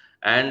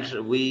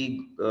 And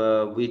we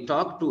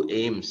talked to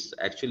AIMS.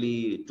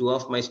 Actually, two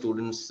of my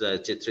students,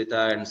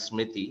 Chitrita and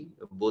Smriti,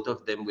 both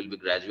of them will be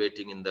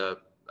graduating in the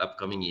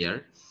upcoming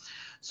year.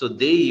 So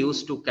they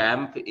used to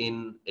camp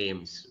in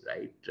AIMS,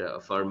 right,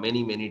 for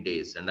many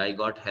days, and I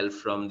got help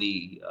from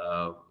the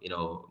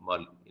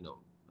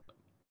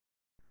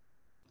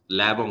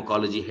lab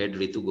oncology head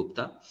Ritu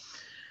Gupta,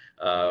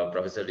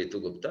 Professor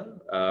Ritu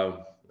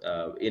Gupta,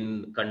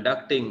 in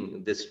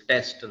conducting this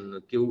test and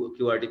the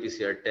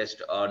QRT-PCR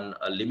test on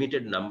a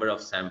limited number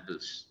of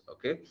samples.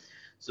 Okay,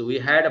 so we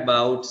had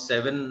about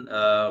seven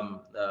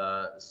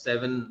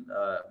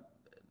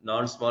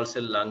non-small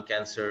cell lung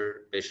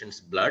cancer patients'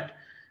 blood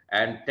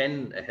and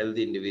 10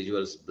 healthy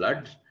individuals'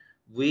 blood.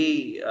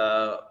 We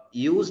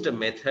used a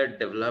method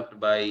developed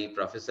by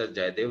Professor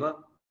Jayadeva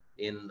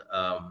in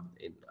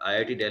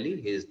IIT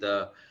Delhi. He is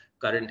the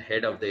current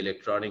head of the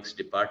electronics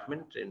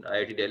department in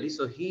IIT Delhi.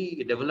 So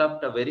he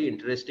developed a very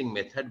interesting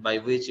method by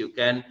which you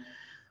can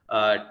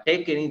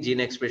take any gene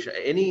expression,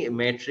 any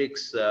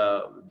matrix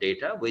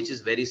data, which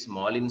is very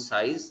small in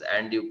size,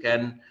 and you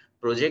can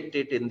project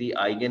it in the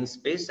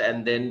eigenspace,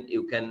 and then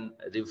you can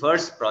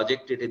reverse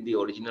project it in the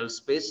original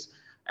space,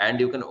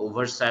 and you can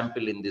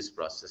oversample in this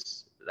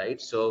process,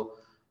 right? So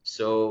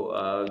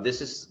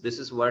this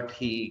is what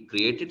he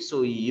created.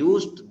 So he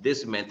used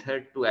this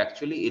method to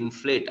actually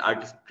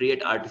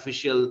create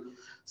artificial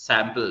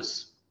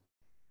samples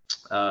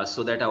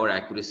so that our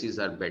accuracies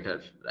are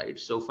better, right?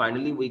 So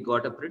finally, we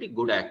got a pretty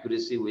good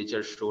accuracy, which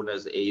are shown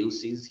as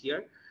AUCs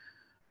here,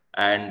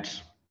 and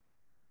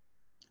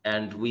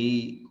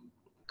we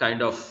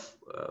kind of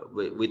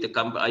with the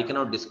company, I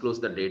cannot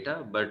disclose the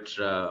data, but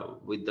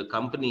with the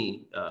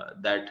company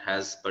that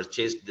has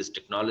purchased this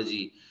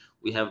technology,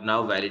 we have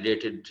now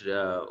validated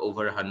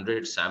over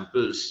 100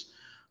 samples,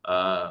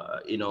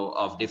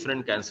 of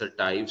different cancer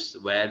types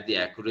where the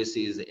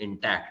accuracy is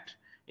intact.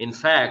 In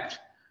fact,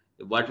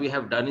 what we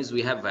have done is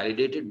we have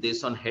validated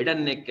this on head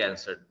and neck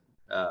cancer,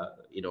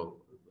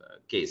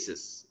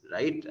 cases,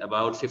 right?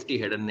 About 50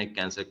 head and neck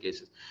cancer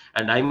cases.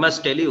 And I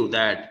must tell you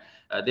that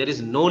there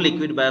is no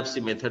liquid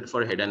biopsy method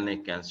for head and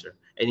neck cancer.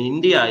 In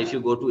India, if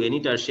you go to any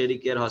tertiary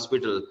care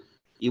hospital,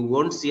 you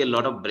won't see a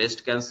lot of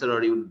breast cancer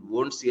or you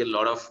won't see a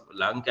lot of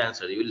lung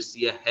cancer. You will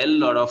see a hell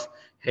lot of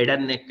head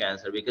and neck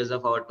cancer because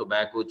of our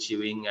tobacco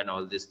chewing and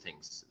all these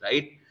things,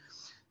 right?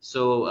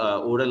 So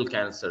oral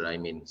cancer, I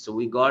mean. So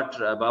we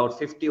got about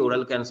 50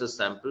 oral cancer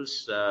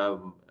samples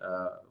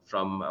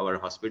from our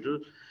hospital,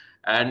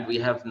 and we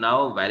have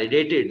now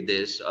validated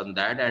this on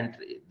that, and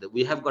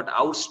we have got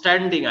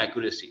outstanding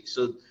accuracy.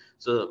 So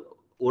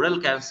oral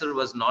cancer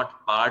was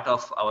not part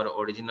of our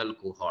original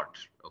cohort,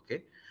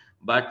 okay?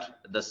 But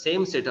the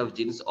same set of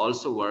genes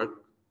also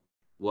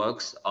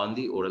works on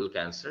the oral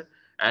cancer,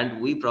 and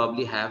we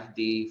probably have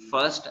the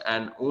first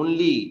and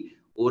only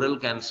oral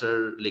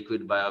cancer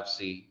liquid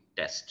biopsy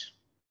test.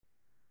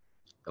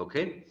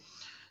 Okay,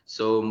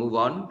 so move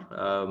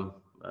on,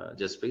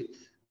 Jasprit.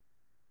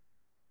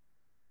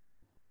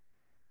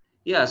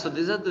 Yeah, so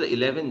these are the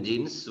 11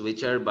 genes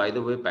which are, by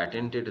the way,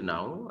 patented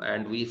now,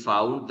 and we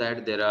found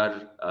that there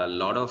are a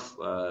lot of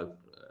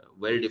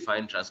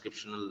well-defined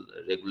transcriptional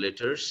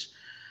regulators,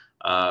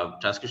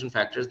 transcription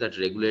factors that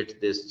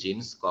regulate these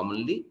genes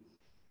commonly.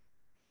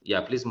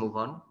 Yeah, please move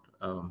on.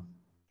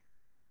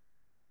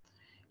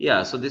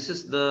 Yeah, so this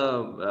is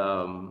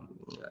the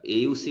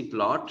AUC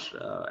plot,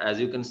 as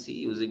you can see,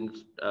 using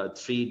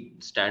three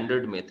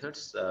standard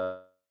methods,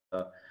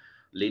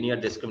 linear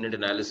discriminant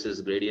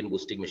analysis, gradient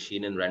boosting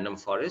machine, and random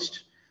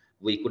forest.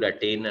 We could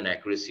attain an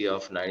accuracy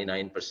of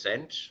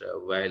 99%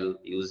 while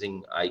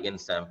using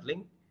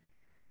eigensampling.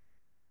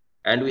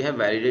 And we have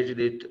validated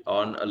it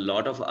on a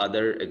lot of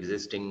other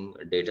existing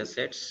data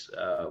sets,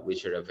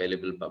 which are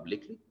available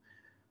publicly,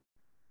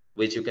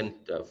 which you can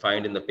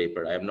find in the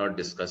paper. I am not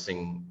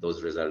discussing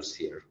those results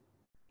here.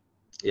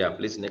 Yeah,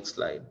 please, next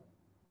slide.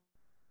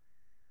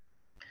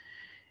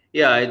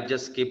 Yeah, I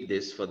just skip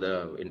this for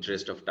the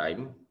interest of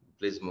time.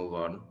 Please move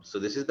on. So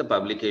this is the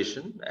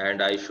publication,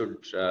 and I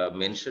should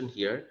mention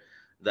here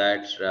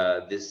that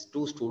these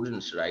two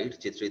students, right,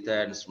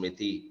 Chitrita and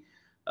Smriti,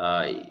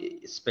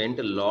 spent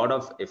a lot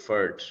of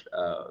effort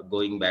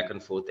going back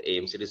and forth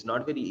AIMS. It is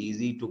not very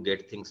easy to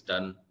get things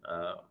done,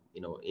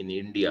 in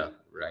India,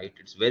 right?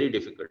 It's very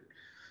difficult.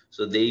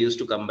 So they used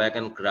to come back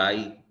and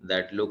cry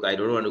that, look, I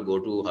don't want to go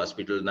to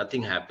hospital.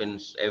 Nothing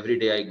happens. Every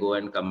day I go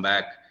and come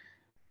back.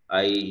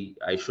 I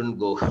shouldn't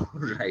go,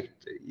 right?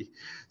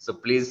 So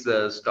please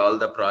stall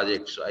the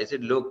project. So I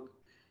said, look,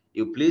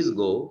 you please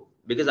go,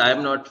 because I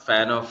am not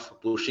fan of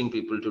pushing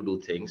people to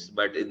do things.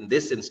 But in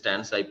this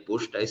instance, I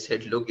pushed. I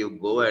said, look, you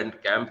go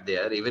and camp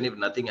there. Even if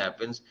nothing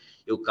happens,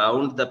 you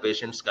count the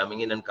patients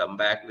coming in and come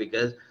back,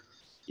 because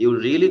you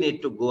really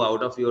need to go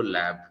out of your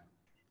lab.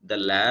 The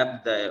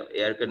lab, the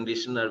air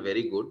condition are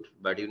very good,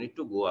 but you need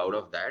to go out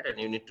of that and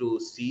you need to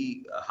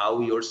see how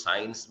your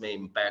science may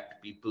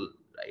impact people,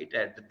 right?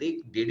 And they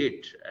did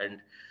it, and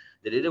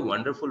they did a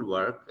wonderful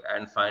work.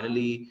 And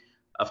finally,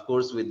 Of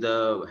course, with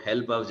the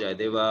help of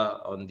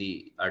Jaydeva on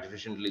the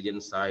artificial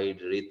intelligence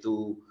side,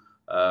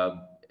 uh,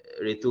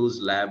 Ritu's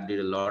lab did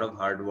a lot of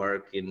hard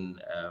work in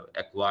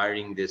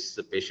acquiring this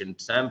patient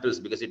samples,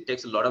 because it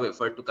takes a lot of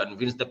effort to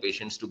convince the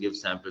patients to give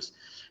samples.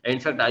 And in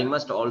fact, I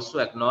must also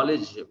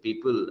acknowledge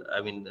people,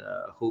 I mean,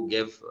 who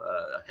gave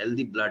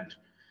healthy blood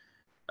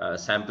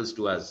samples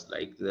to us,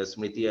 like the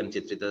Smriti and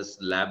Chitrita's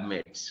lab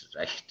mates,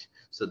 right?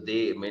 So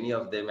many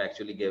of them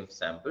actually gave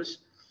samples.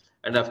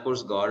 And of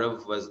course,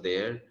 Gaurav was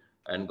there,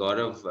 and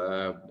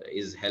Gaurav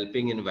is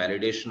helping in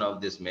validation of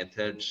this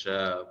method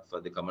for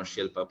the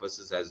commercial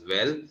purposes as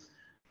well.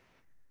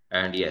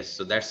 And yes,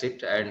 so that's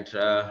it. And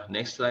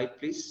next slide,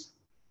 please.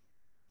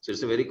 So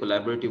it's a very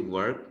collaborative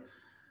work.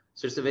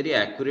 So it's a very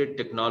accurate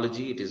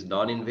technology. It is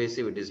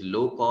non-invasive. It is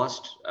low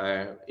cost.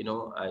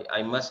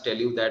 I must tell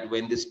you that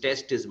when this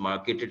test is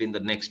marketed in the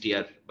next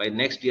year, by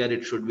next year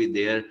it should be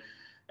there,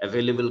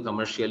 available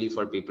commercially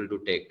for people to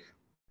take.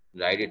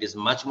 Right? It is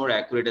much more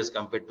accurate as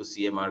compared to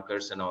CA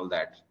markers and all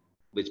that,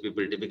 which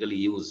people typically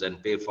use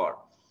and pay for.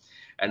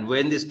 And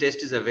when this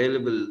test is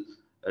available,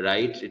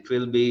 right, it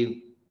will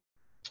be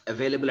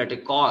available at a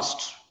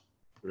cost,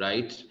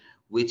 right,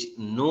 which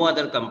no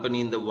other company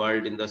in the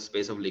world in the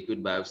space of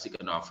liquid biopsy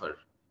can offer.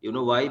 You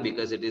know why?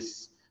 Because it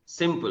is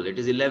simple. It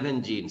is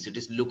 11 genes. It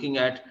is looking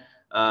at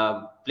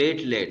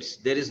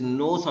platelets. There is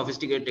no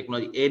sophisticated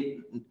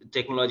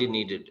technology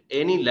needed.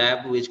 Any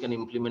lab which can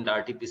implement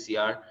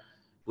RT-PCR,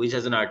 which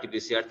has an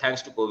RT-PCR,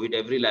 thanks to COVID,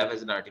 every lab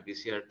has an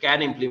RT-PCR,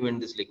 can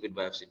implement this liquid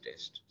biopsy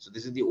test. So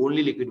this is the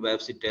only liquid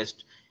biopsy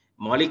test,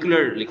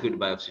 molecular liquid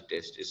biopsy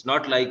test. It's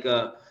not like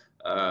a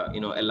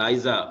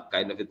ELISA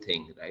kind of a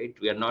thing, right?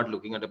 We are not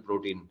looking at a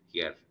protein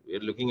here. We are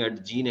looking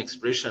at gene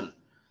expression,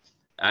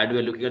 and we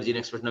are looking at gene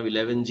expression of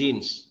 11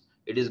 genes.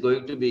 It is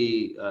going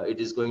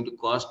to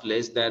cost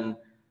less than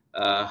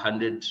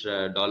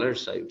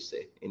 $100, I would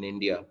say, in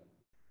India,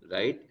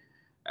 right?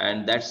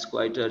 And that's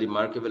quite a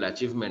remarkable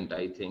achievement,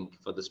 I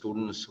think, for the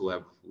students who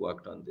have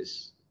worked on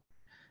this.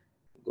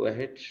 Go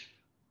ahead,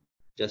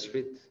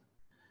 Jasprit.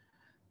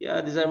 Yeah,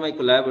 these are my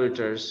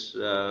collaborators.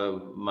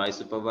 My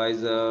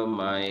supervisor,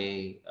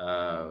 my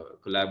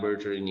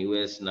collaborator in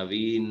US,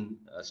 Naveen,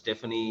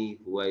 Stephanie,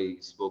 who I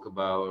spoke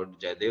about,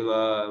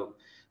 Jadeva,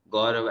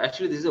 Gaurav.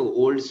 Actually, this is an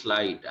old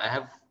slide. I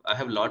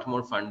have a lot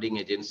more funding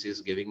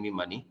agencies giving me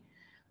money.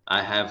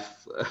 I have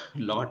a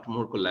lot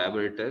more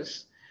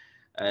collaborators,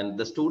 and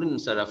the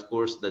students are, of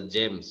course, the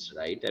gems,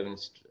 right? I mean,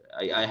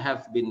 I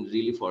have been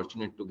really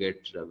fortunate to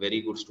get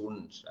very good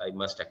students. I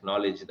must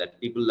acknowledge that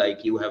people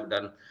like you have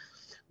done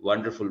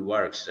wonderful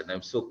works, and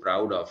I'm so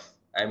proud of.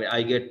 I mean,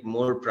 I get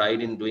more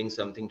pride in doing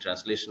something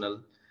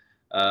translational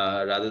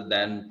rather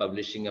than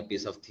publishing a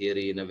piece of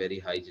theory in a very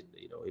high,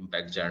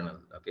 impact journal.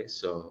 Okay,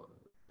 so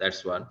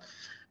that's one.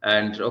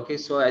 And okay,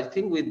 so I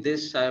think with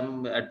this,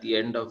 I'm at the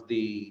end of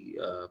the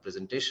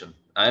presentation.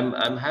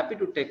 I'm happy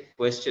to take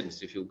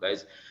questions if you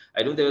guys.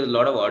 I know there was a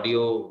lot of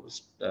audio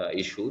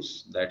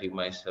issues that you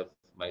might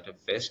have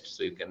faced,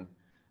 so you can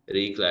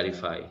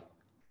re-clarify.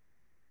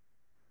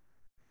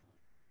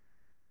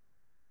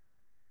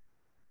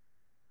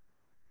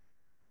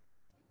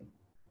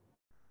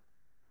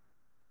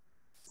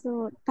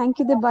 So thank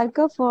you,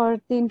 Debarka, for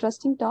the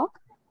interesting talk.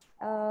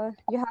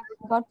 You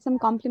have got some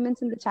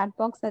compliments in the chat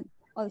box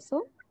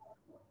also.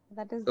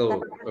 That is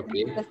Oh,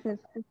 okay. impressive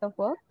piece of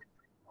work.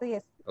 So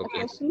yes, Okay.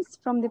 questions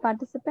from the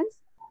participants.